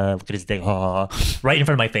this guy, look at his dick, right in front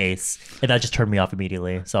of my face. And that just turned me off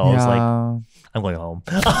immediately. So I was like, I'm going home.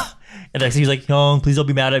 And then he's like, Young, please don't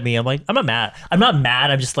be mad at me. I'm like, I'm not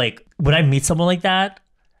mad. I'm just like, when I meet someone like that,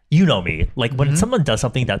 you know me. Like when someone does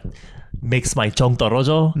something that makes my 정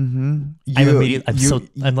떨어져,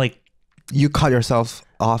 I'm like, you cut yourself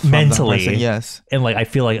off mentally. From yes. And like I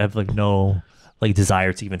feel like I've like no like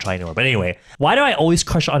desire to even try anymore. But anyway, why do I always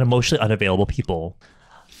crush on emotionally unavailable people?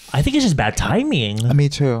 I think it's just bad timing. Me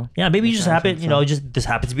too. Yeah, maybe you just happen, this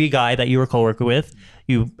happens to be a guy that you were a coworker with.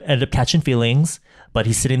 You ended up catching feelings, but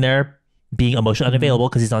he's sitting there being emotionally unavailable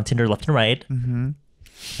because he's on Tinder left and right.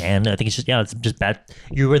 And I think it's just bad.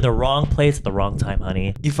 You were in the wrong place at the wrong time,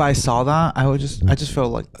 honey. If I saw that, I just feel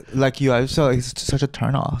like you. I just feel like it's such a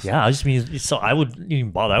turn off. Yeah, I wouldn't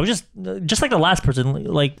even bother. I would just like the last person,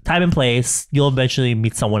 like time and place. You'll eventually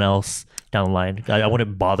meet someone else down the line. I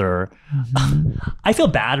wouldn't bother. I feel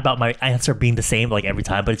bad about my answer being the same like every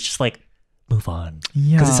time, but it's just like, move on.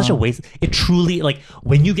 Yeah. Because it's such a waste. It truly, like,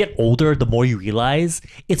 when you get older, the more you realize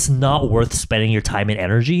it's not worth spending your time and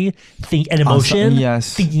energy and emotion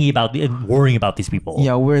thinking about and worrying about these people.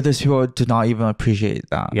 Yeah, where these people do not even appreciate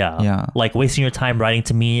that. Yeah. Like wasting your time writing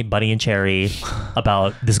to me, Bunny and Cherry,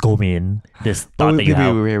 about this gomin, this thought that you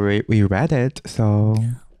have. We read it, so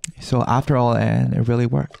after all, and it really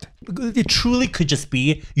worked. It truly could just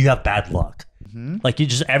be you have bad luck. Like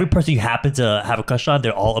every person you happen to have a crush on,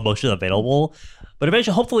 they're all emotionally available. But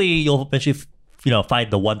eventually, hopefully, you'll find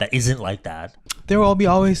the one that isn't like that. There will be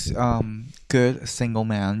always good single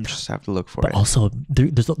man. You just have to look for it. Also,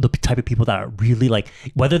 there's the type of people that are really like,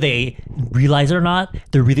 whether they realize it or not,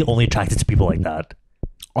 they're really only attracted to people like that.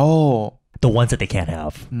 Oh, the ones that they can't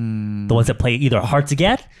have, the ones that play either hard to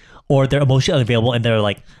get or they're emotionally unavailable, and they're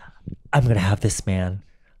like, I'm gonna have this man.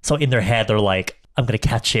 So in their head, they're like, I'm gonna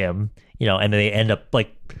catch him. And they end up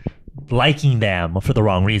like liking them for the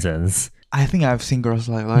wrong reasons. I think I've seen girls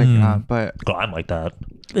like that, but girl, I'm like that.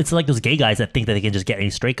 It's like those gay guys that think that they can just get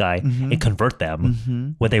any straight guy and convert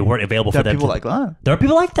them when they weren't available for them. There are people like that. There are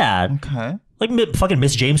people like that. Okay, like fucking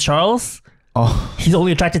Miss James Charles. Oh, he's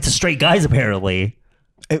only attracted to straight guys apparently.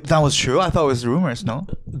 That was true. I thought it was rumors. No,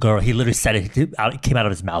 girl, he literally said it. It came out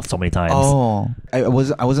of his mouth so many times. Oh, I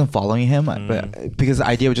wasn't following him, but because the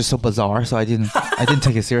idea was just so bizarre, so I didn't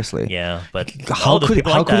take it seriously. Yeah, but how could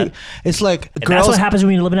he? It's like girls. That's what happens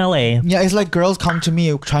when you live in LA. Yeah, it's like girls come to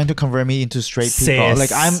me trying to convert me into straight people.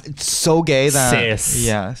 Like I'm so gay that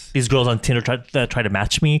yes, these girls on Tinder try to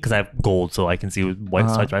match me because I have gold, so I can see white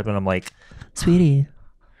swipe right, and I'm like, sweetie,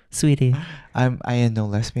 I ain't no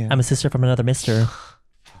lesbian. I'm a sister from another mister.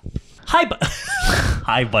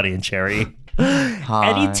 Hi, Buddy and Cherry.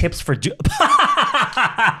 Any tips for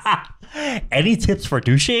any tips for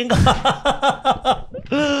douching?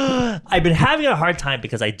 I've been having a hard time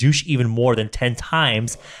because I douche even more than 10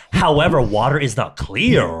 times. However, water is not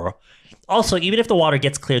clear. Also, even if the water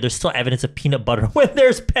gets clear, there's still evidence of peanut butter when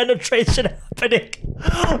there's penetration happening.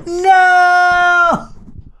 No!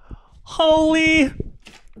 Holy...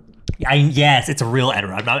 yes, it's a real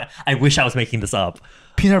Edward. I wish I was making this up.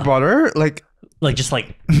 Peanut butter? Like just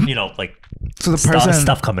like, you know, like so the person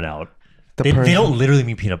stuff coming out. They don't literally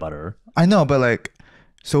mean peanut butter. I know, but like,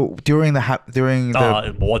 so during the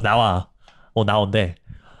나온대.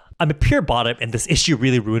 I'm a pure bottom, and this issue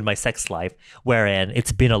really ruined my sex life, wherein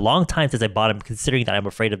it's been a long time since I bottom, considering that I'm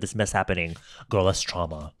afraid of this mess happening. Girl, that's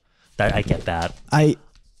trauma. That I get that.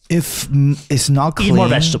 If it's not clean, eat more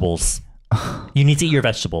vegetables. You need to eat your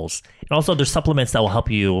vegetables. And also, there's supplements that will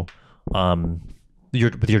help you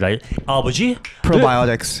with your diet. 뭐지?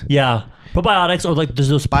 Probiotics. Yeah. Probiotics, or like there's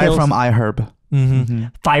those Buy pills. from iHerb.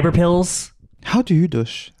 Fiber pills. How do you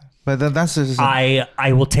douche? But that's just I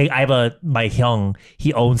will take. I have my hyung.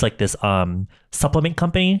 He owns like this supplement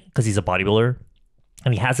company because he's a bodybuilder,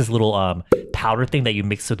 and he has this little powder thing that you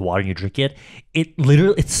mix with water and you drink it.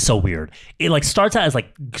 It's so weird. It like starts out as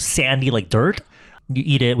like sandy like dirt. You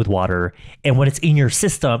eat it with water, and when it's in your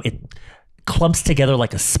system, it clumps together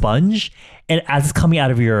like a sponge. And as it's coming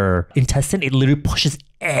out of your intestine, it literally pushes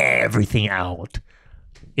everything out.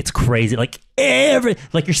 It's crazy. Like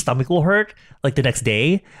your stomach will hurt like the next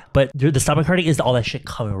day, but the stomach hurting is all that shit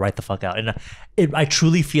coming right the fuck out. And I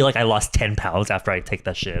truly feel like I lost 10 pounds after I take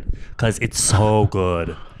that shit because it's so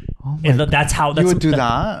good. And that's how you would do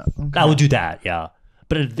that. Okay. I would do that, yeah.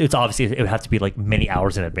 But it's obviously it would have to be like many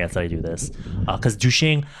hours in advance that I do this, because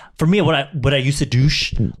douching for me, what I used to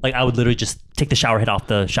douche, like I would literally just take the shower head off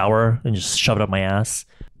the shower and just shove it up my ass,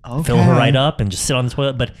 fill her right up, and just sit on the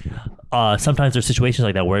toilet. But sometimes there's situations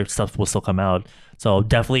like that where stuff will still come out. So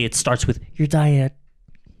definitely, it starts with your diet.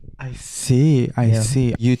 I see.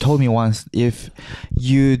 You told me once, if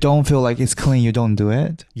you don't feel like it's clean, you don't do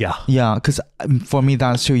it. Yeah. Yeah, because for me,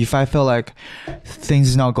 that's true. If I feel like things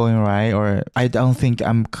is not going right, or I don't think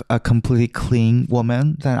I'm a completely clean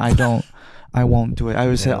woman, then I won't do it. I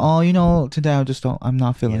would say, today I'm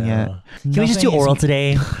not feeling it. Can we just do oral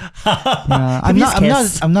today? Yeah. I'm not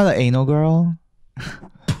an anal girl.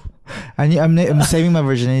 I'm saving my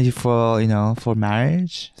virginity for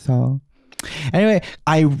marriage. So anyway,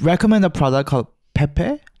 I recommend a product called Pepe.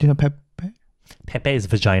 Do you know Pepe? Pepe is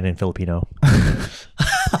vagina in Filipino.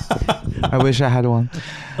 I wish I had one.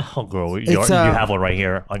 Oh, girl, you have one right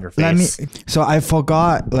here on your face. So I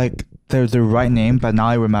forgot like the right name, but now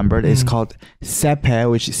I remembered. It's called Sepe,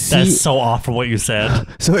 which is That's so off from what you said.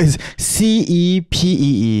 So it's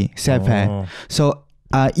CEPEE, Sepe. Oh. So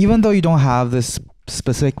even though you don't have this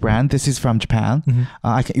specific brand, this is from Japan.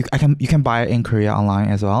 You can buy it in Korea online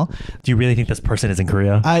as well. Do you really think this person is in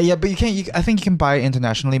Korea? Yeah, but I think you can buy it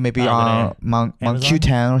internationally, maybe on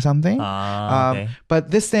Q10 or something. Okay.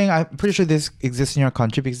 But this thing, I'm pretty sure this exists in your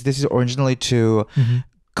country because this is originally to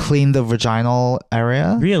clean the vaginal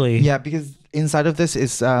area. Really? Yeah, because inside of this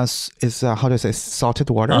is how do I say, salted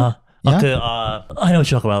water. Yeah? Okay, I know what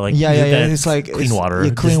you're talking about. Like, yeah. It's like clean water.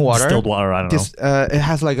 Yeah, clean water. Distilled water. I don't know. It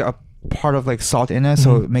has like a part of like salt in it,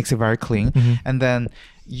 so it makes it very clean. And then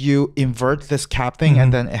you invert this cap thing,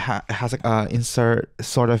 and then it has like a insert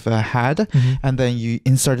sort of a head, and then you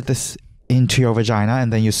insert this into your vagina,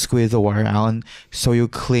 and then you squeeze the water out, and so you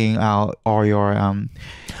clean out all your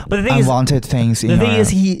but the thing unwanted things. The thing is,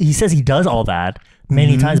 he says he does all that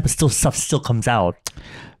many times, but stuff still comes out.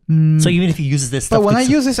 So even if he uses this stuff, but when I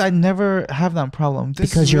use this, I never have that problem.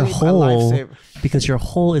 Because your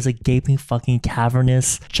hole is a gaping fucking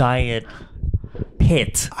cavernous giant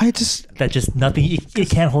pit. That just nothing. It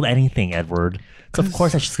can't hold anything, Edward. So of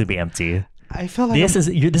course that's just gonna be empty. I feel like this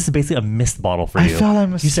is basically a mist bottle for you. I feel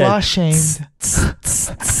I'm slut shamed.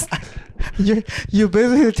 You're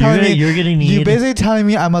basically telling me you're gonna need. You're basically telling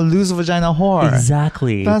me I'm a loose vagina whore.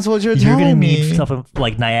 Exactly. That's what you're telling me. You're gonna need stuff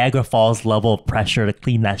like Niagara Falls level of pressure to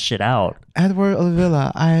clean that shit out. Edward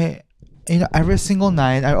Olivella, every single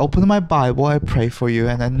night I open my Bible, I pray for you,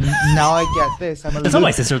 and then now I get this. That's what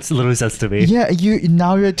my sister literally says to me. Yeah, you're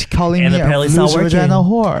calling me a loose vagina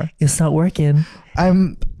whore. It's not working.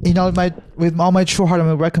 I'm with all my true heart,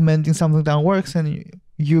 I'm recommending something that works, and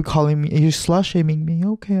you're slut shaming me.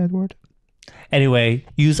 Okay, Edward. Anyway,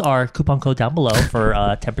 use our coupon code down below for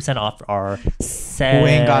 10% off our we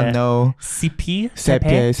ain't got no Sepe.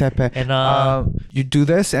 And you do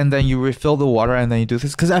this, and then you refill the water, and then you do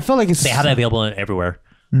this, because I feel like they have it available everywhere.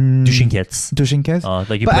 douching kits. Douching kits.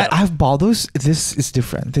 Like you but put, I've bought those. This is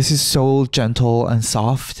different. This is so gentle and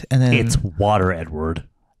soft, and then it's water, Edward.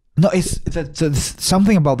 no, it's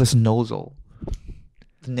something about this nozzle.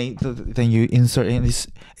 Then you insert in this.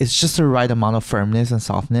 It's just the right amount of firmness and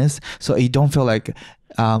softness, so you don't feel like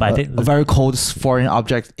a very cold foreign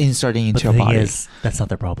object inserting into your body. That's not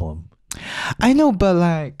the problem. I know, but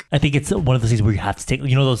like I think it's one of those things where you have to take,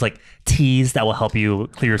 you know, those like teas that will help you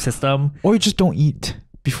clear your system. or you just don't eat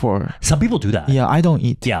before. Some people do that. Yeah, I don't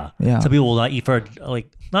eat. Yeah. Yeah. Some people will not eat for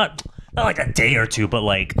like not like a day or two, but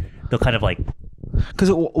like they'll kind of like.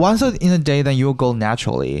 Because once in a day, then you'll go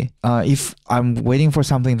naturally. If I'm waiting for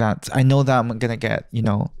something that I know that I'm gonna get,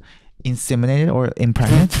 inseminated or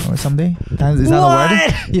impregnate or something. Is that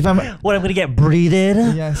a word? If I'm gonna get breeded?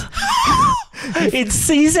 yes.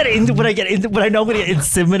 When I know I'm gonna get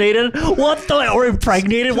inseminated, or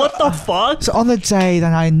impregnated, what the fuck? So on the day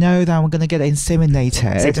that I know that I'm gonna get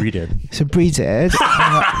inseminated, Say breeded. so breeded,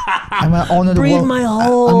 I'm an honored Breed my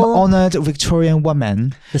hole. I'm an honored Victorian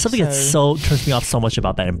woman. There's something that turns me off so much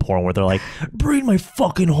about that in porn, where they're like, breed my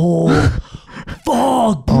fucking hole.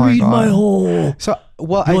 Fuck, breed my hole. So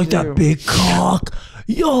what You I like do, that big cock?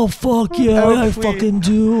 Yo, fuck yeah, Oh, I please. fucking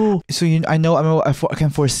do. So I know I can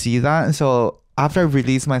foresee that. So after I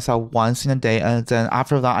release myself once in a day, and then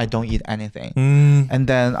after that I don't eat anything, and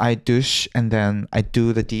then I douche, and then I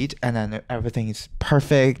do the deed, and then everything is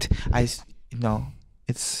perfect.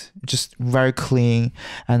 It's just very clean,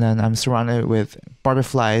 and then I'm surrounded with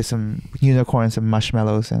butterflies and unicorns and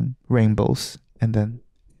marshmallows and rainbows, and then.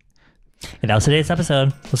 And that was today's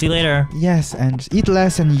episode. We'll see you later. Yes, and eat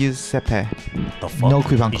less and use sepe. The fuck? No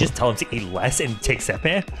quivanco. You just tell him to eat less and take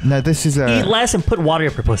sepe? No, this is a. Eat less and put water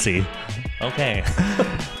up your pussy. Okay.